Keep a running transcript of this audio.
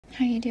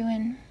How you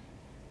doing?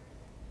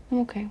 I'm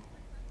okay.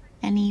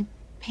 Any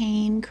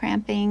pain,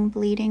 cramping,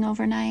 bleeding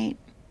overnight?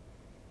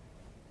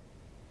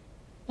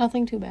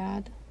 Nothing too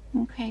bad.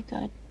 Okay,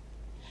 good.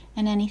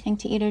 And anything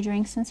to eat or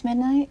drink since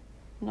midnight?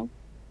 Nope.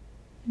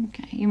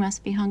 Okay, you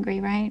must be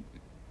hungry, right?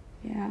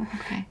 Yeah.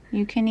 Okay,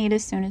 you can eat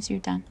as soon as you're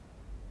done.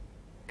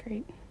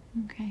 Great.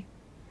 Okay.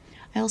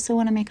 I also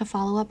want to make a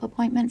follow-up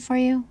appointment for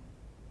you.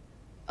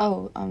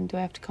 Oh, do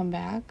I have to come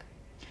back?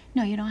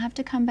 No, you don't have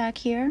to come back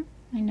here.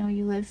 I know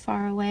you live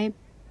far away,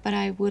 but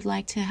I would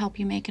like to help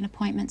you make an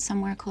appointment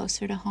somewhere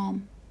closer to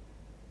home.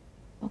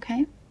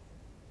 Okay?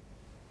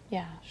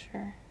 Yeah,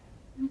 sure.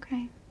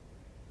 Okay.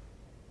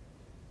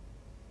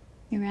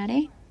 You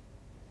ready?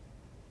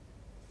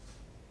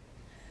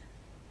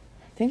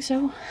 I think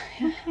so.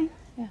 Yeah. Okay.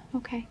 Yeah.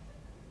 Okay.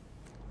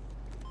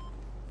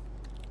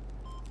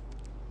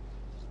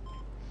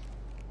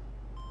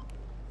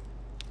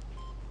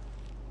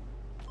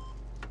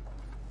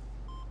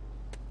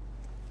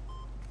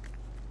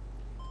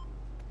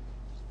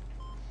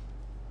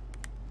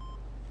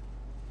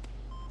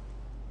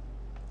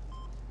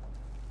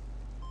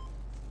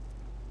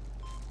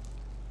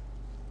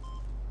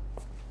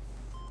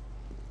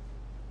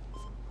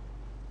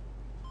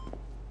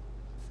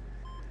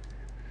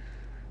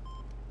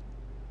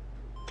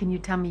 Can you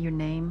tell me your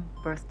name,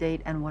 birth date,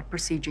 and what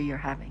procedure you're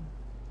having?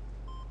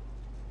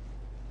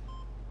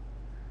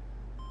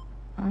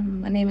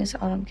 My name is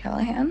Autumn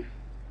Callahan.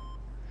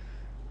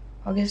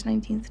 August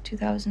 19th,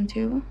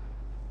 2002.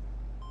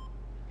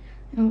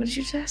 And what did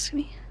you just ask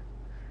me?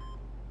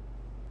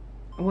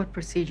 What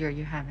procedure are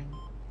you having?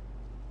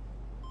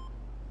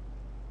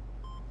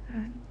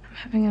 I'm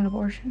having an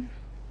abortion.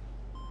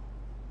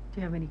 Do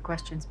you have any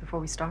questions before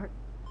we start?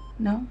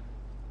 No?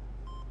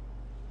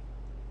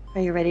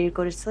 Are you ready to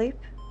go to sleep?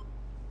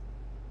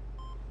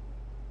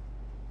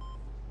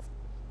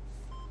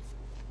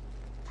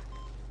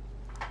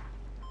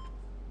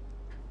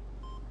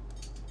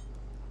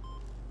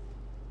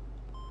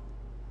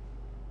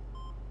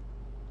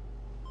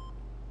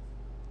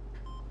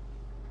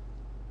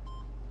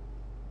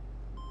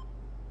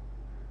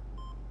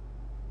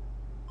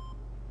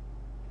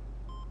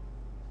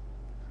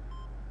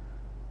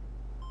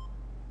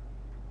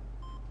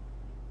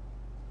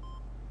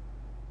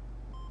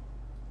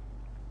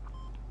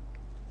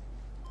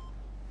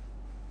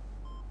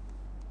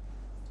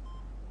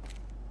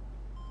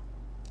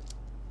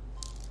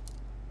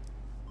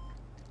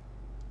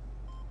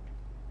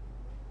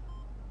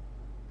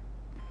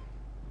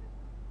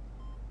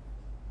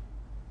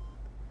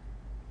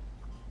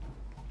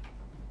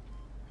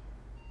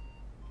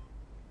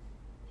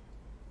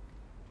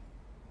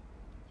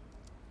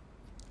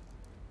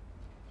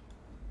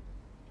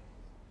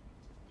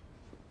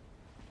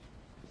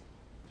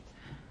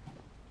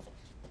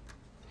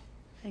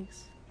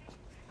 Thanks.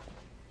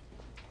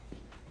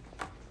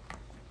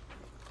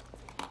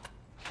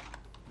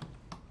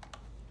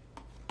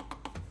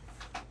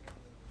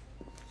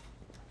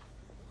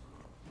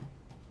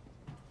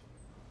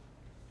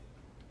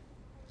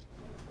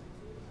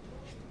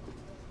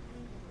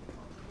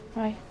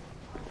 Hi.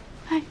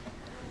 Hi.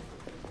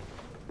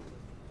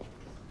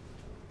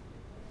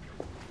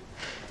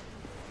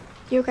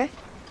 You okay?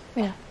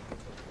 Yeah.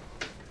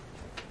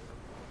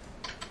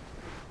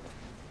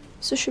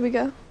 So should we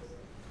go?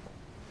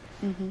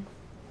 Mm-hmm.